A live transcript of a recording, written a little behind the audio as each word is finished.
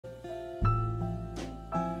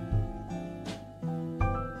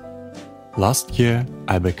Last year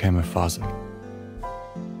I became a father,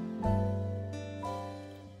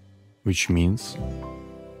 which means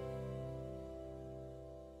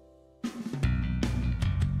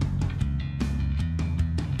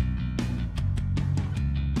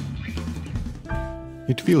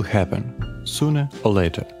it will happen sooner or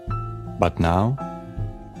later, but now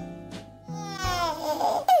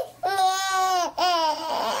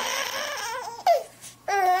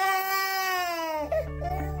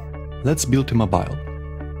let's build a mobile.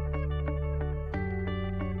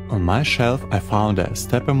 On my shelf I found a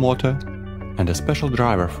stepper motor and a special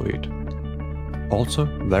driver for it. Also,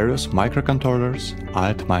 various microcontrollers are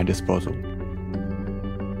at my disposal.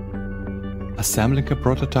 Assembling a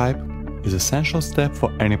prototype is an essential step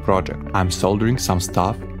for any project. I'm soldering some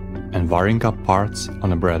stuff and wiring up parts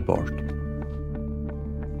on a breadboard.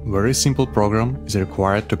 Very simple program is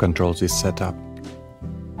required to control this setup.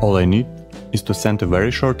 All I need is to send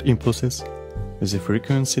very short impulses with a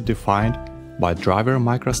frequency defined by driver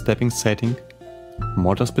micro-stepping setting,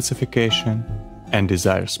 motor specification and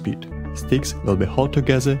desired speed. Sticks will be held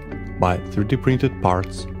together by 3D printed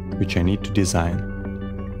parts, which I need to design.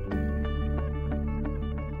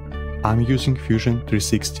 I'm using Fusion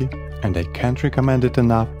 360 and I can't recommend it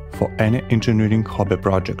enough for any engineering hobby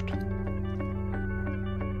project.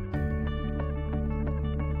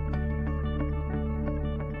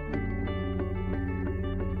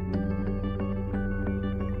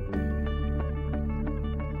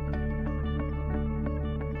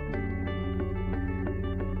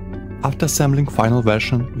 After assembling final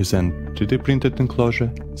version with an 3D printed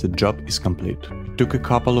enclosure, the job is complete. It took a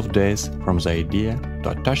couple of days from the idea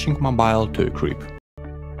to attaching mobile to a crib.